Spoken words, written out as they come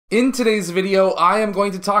In today's video, I am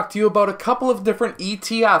going to talk to you about a couple of different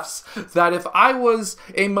ETFs that if I was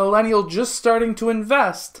a millennial just starting to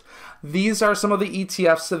invest, these are some of the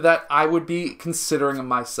ETFs that I would be considering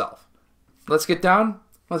myself. Let's get down.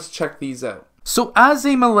 Let's check these out. So as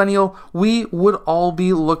a millennial, we would all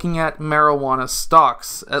be looking at marijuana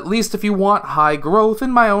stocks, at least if you want high growth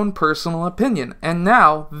in my own personal opinion. And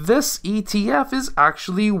now, this ETF is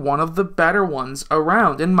actually one of the better ones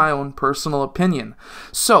around in my own personal opinion.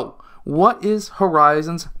 So, what is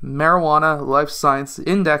Horizon's Marijuana Life Science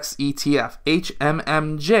Index ETF,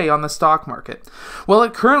 HMMJ, on the stock market? Well,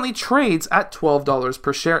 it currently trades at $12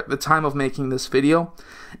 per share at the time of making this video,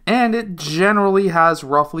 and it generally has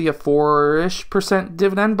roughly a 4-ish%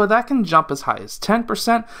 dividend, but that can jump as high as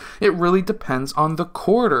 10%. It really depends on the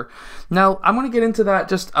quarter. Now, I'm going to get into that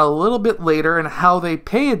just a little bit later and how they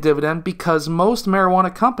pay a dividend, because most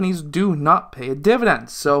marijuana companies do not pay a dividend.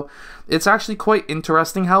 So it's actually quite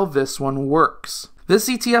interesting how this one works. This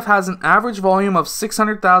ETF has an average volume of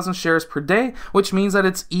 600,000 shares per day, which means that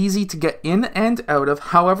it's easy to get in and out of.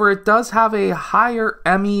 However, it does have a higher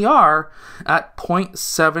MER at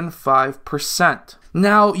 0.75%.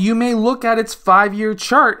 Now, you may look at its 5-year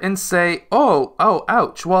chart and say, oh,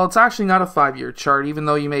 ouch. Well, it's actually not a 5-year chart, even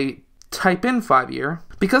though you may type in 5-year,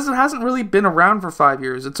 because it hasn't really been around for 5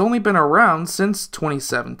 years. It's only been around since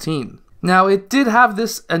 2017. Now, it did have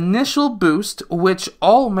this initial boost, which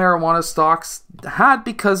all marijuana stocks had,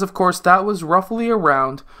 because, of course, that was roughly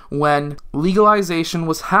around when legalization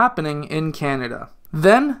was happening in Canada.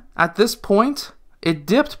 Then, at this point, it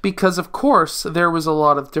dipped because, of course, there was a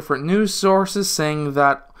lot of different news sources saying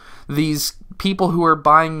that these people who are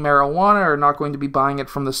buying marijuana are not going to be buying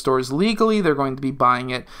it from the stores legally. They're going to be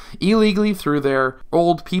buying it illegally through their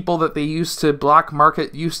old people that they used to black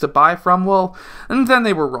market used to buy from. Well, and then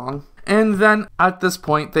they were wrong. And then at this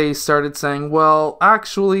point, they started saying, well,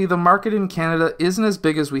 actually, the market in Canada isn't as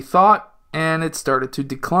big as we thought, and it started to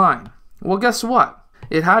decline. Well, guess what?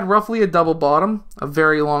 It had roughly a double bottom, a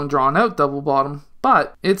very long drawn out double bottom,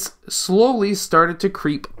 but it's slowly started to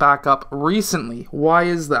creep back up recently. Why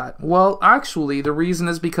is that? Well, actually, the reason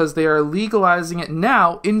is because they are legalizing it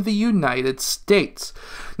now in the United States.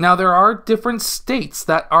 Now, there are different states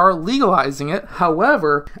that are legalizing it.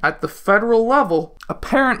 However, at the federal level,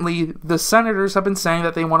 apparently the senators have been saying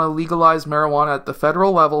that they want to legalize marijuana at the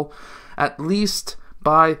federal level at least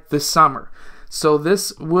by the summer. So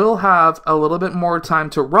this will have a little bit more time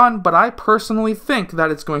to run, but I personally think that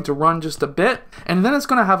it's going to run just a bit, and then it's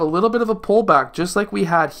going to have a little bit of a pullback, just like we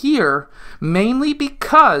had here, mainly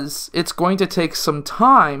because it's going to take some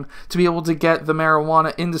time to be able to get the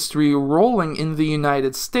marijuana industry rolling in the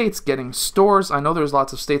United States, getting stores. I know there's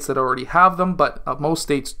lots of states that already have them, but most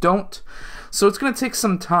states don't. So it's going to take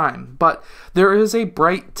some time, but there is a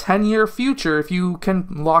bright 10-year future if you can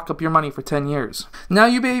lock up your money for 10 years. Now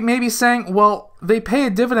you may be saying, well, they pay a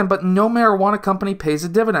dividend, but no marijuana company pays a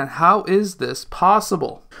dividend. How is this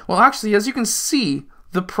possible? Well, actually, as you can see,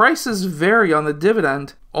 the prices vary on the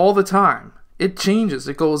dividend all the time. It changes.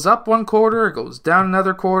 It goes up one quarter, it goes down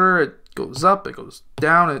another quarter, it goes up, it goes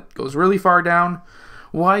down, it goes really far down.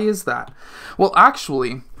 Why is that? Well,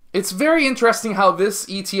 actually, it's very interesting how this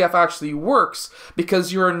ETF actually works,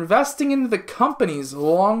 because you're investing in the companies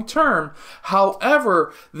long term.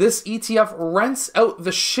 However, this ETF rents out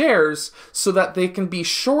the shares so that they can be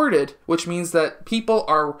shorted, which means that people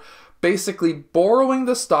are basically borrowing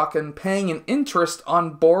the stock and paying an interest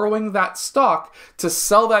on borrowing that stock to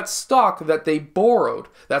sell that stock that they borrowed.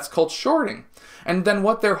 That's called shorting. And then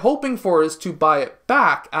what they're hoping for is to buy it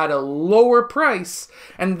back at a lower price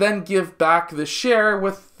and then give back the share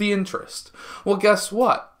with the interest. Well, guess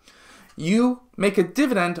what? You make a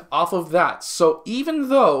dividend off of that. So even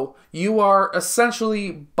though you are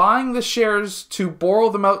essentially buying the shares to borrow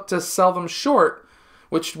them out to sell them short,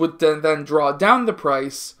 which would then draw down the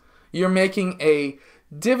price, you're making a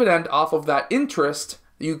dividend off of that interest.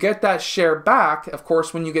 You get that share back. Of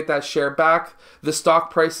course, when you get that share back, the stock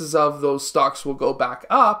prices of those stocks will go back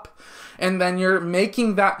up, and then you're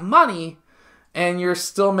making that money and you're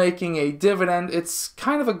still making a dividend. It's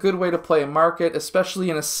kind of a good way to play a market,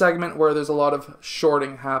 especially in a segment where there's a lot of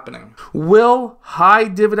shorting happening. Will high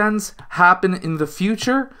dividends happen in the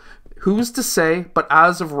future? Who's to say? But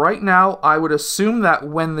as of right now, I would assume that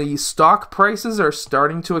when the stock prices are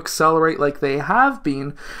starting to accelerate like they have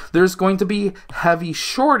been, there's going to be heavy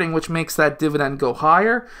shorting, which makes that dividend go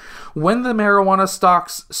higher. When the marijuana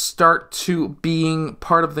stocks start to being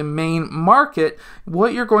part of the main market,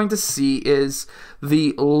 what you're going to see is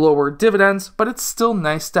the lower dividends, but it's still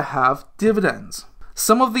nice to have dividends.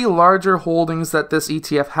 Some of the larger holdings that this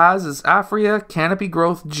ETF has is Afria, Canopy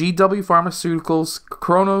Growth, GW Pharmaceuticals,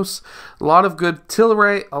 Kronos, a lot of good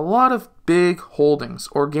Tilray, a lot of big holdings.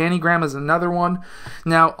 Organigram is another one.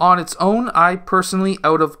 Now, on its own, I personally,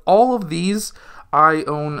 out of all of these, I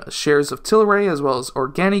own shares of Tilray as well as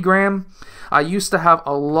Organigram. I used to have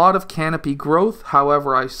a lot of Canopy Growth.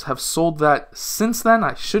 However, I have sold that since then.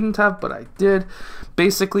 I shouldn't have, but I did.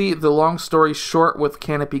 Basically, the long story short with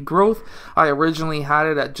Canopy Growth, I originally had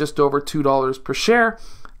it at just over $2 per share.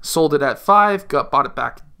 Sold it at $5, bought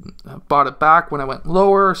it back when it went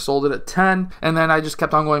lower, sold it at 10, and then I just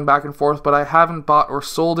kept on going back and forth, but I haven't bought or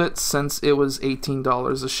sold it since it was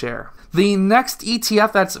 $18 a share. The next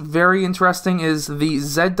ETF that's very interesting is the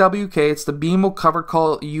ZWK. It's the BMO Covered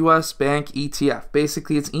Call US Bank ETF.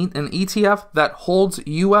 Basically, it's an ETF that holds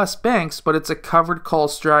US banks, but it's a covered call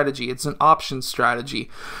strategy. It's an option strategy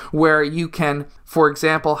where you can, for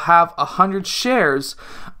example, have 100 shares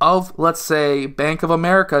of, let's say, Bank of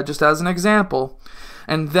America, just as an example,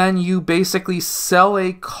 and then you basically sell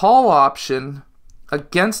a call option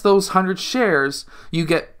against those 100 shares. You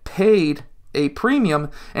get paid a premium,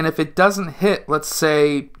 and if it doesn't hit, let's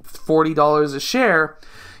say, $40 a share,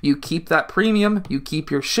 you keep that premium, you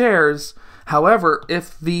keep your shares. However,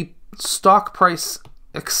 if the stock price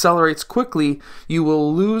accelerates quickly, you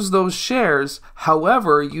will lose those shares.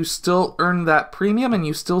 However, you still earn that premium and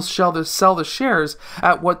you still sell the shares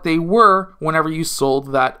at what they were whenever you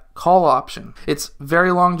sold that call option. It's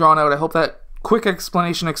very long drawn out. I hope that quick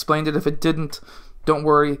explanation explained it. If it didn't, don't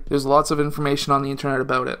worry, there's lots of information on the internet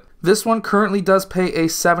about it. This one currently does pay a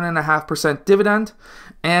 7.5% dividend,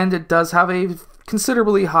 and it does have a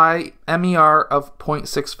considerably high MER of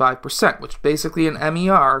 0.65%, which basically an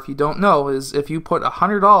MER, if you don't know, is if you put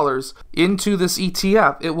 $100 into this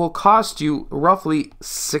ETF, it will cost you roughly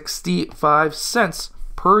 65 cents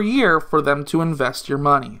per year for them to invest your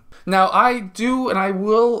money. Now, I do, and I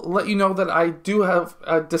will let you know that I do have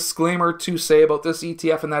a disclaimer to say about this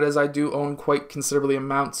ETF, and that is I do own quite considerably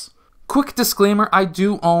amounts. Quick disclaimer, I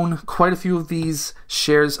do own quite a few of these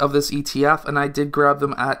shares of this ETF, and I did grab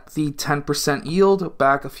them at the 10% yield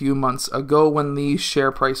back a few months ago when the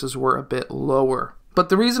share prices were a bit lower. But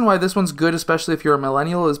the reason why this one's good, especially if you're a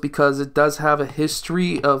millennial, is because it does have a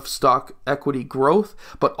history of stock equity growth,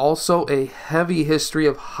 but also a heavy history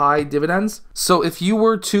of high dividends. So if you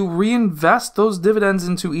were to reinvest those dividends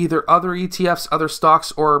into either other ETFs, other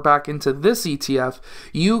stocks, or back into this ETF,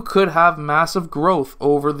 you could have massive growth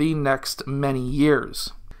over the next many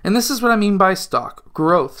years. And this is what I mean by stock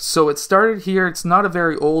growth. So it started here. It's not a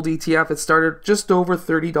very old ETF. It started just over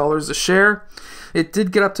 $30 a share. It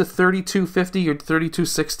did get up to $32.50 or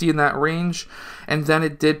 $32.60 in that range, and then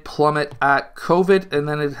it did plummet at COVID, and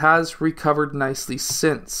then it has recovered nicely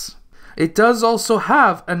since. It does also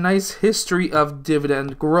have a nice history of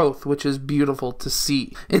dividend growth, which is beautiful to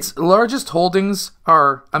see. Its largest holdings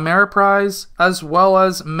are Ameriprise, as well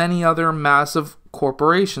as many other massive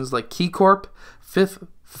corporations like KeyCorp, Fifth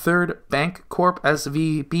Third Bank Corp,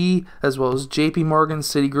 SVB, as well as JP Morgan,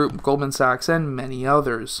 Citigroup, Goldman Sachs, and many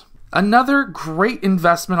others. Another great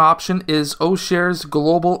investment option is O'Shares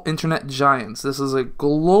Global Internet Giants. This is a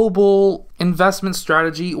global investment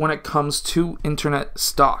strategy when it comes to internet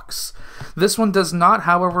stocks. This one does not,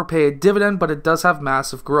 however, pay a dividend, but it does have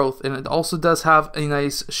massive growth, and it also does have a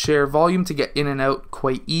nice share volume to get in and out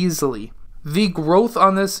quite easily. The growth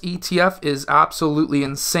on this ETF is absolutely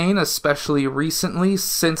insane, especially recently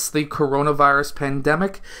since the coronavirus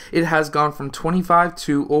pandemic. It has gone from $25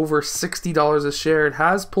 to over $60 a share. It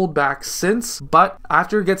has pulled back since, but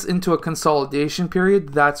after it gets into a consolidation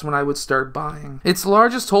period, that's when I would start buying. Its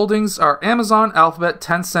largest holdings are Amazon, Alphabet,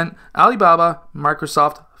 Tencent, Alibaba,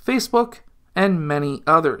 Microsoft, Facebook, and many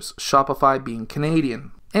others, Shopify being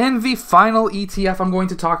Canadian. And the final ETF I'm going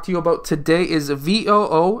to talk to you about today is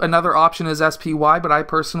VOO. Another option is SPY, but I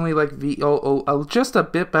personally like VOO just a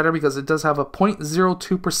bit better because it does have a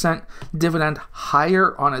 0.02% dividend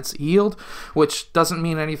higher on its yield, which doesn't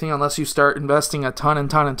mean anything unless you start investing a ton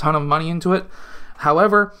of money into it.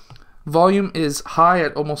 However, volume is high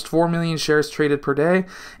at almost 4 million shares traded per day,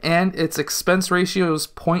 and its expense ratio is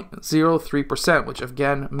 0.03%, which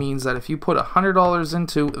again means that if you put $100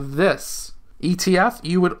 into this ETF,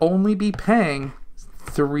 you would only be paying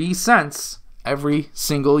 3 cents every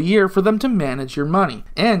single year for them to manage your money.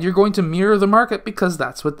 And you're going to mirror the market because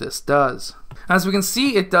that's what this does. As we can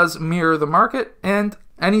see, it does mirror the market, and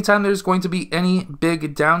anytime there's going to be any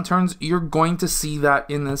big downturns, you're going to see that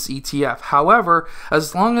in this ETF. However,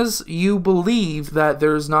 as long as you believe that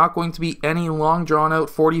there's not going to be any long drawn out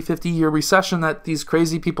 40-50 year recession that these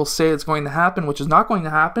crazy people say it's going to happen, which is not going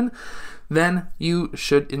to happen, then you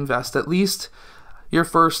should invest at least your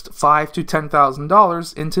first $5,000 to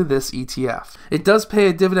 $10,000 into this ETF. It does pay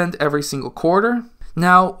a dividend every single quarter.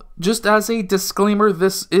 Now, just as a disclaimer,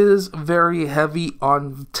 this is very heavy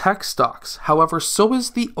on tech stocks. However, so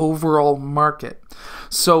is the overall market.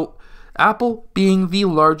 So, Apple being the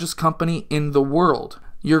largest company in the world,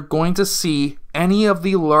 you're going to see any of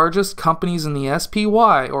the largest companies in the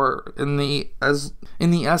SPY or in the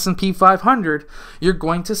S&P 500, you're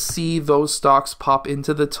going to see those stocks pop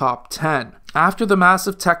into the top 10. After the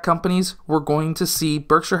massive tech companies, we're going to see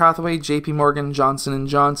Berkshire Hathaway, JP Morgan, Johnson &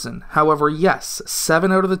 Johnson. However, yes,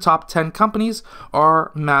 7 out of the top 10 companies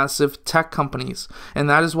are massive tech companies, and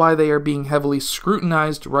that is why they are being heavily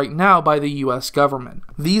scrutinized right now by the US government.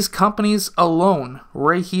 These companies alone,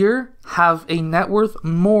 right here, have a net worth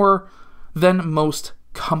more than most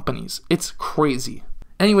companies. It's crazy.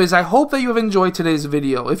 Anyways, I hope that you have enjoyed today's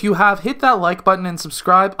video. If you have, hit that like button and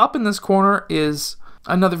subscribe. Up in this corner is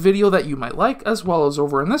another video that you might like, as well as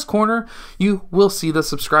over in this corner, you will see the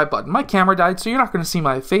subscribe button. My camera died, so you're not going to see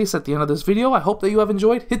my face at the end of this video. I hope that you have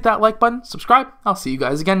enjoyed. Hit that like button, subscribe. I'll see you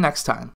guys again next time.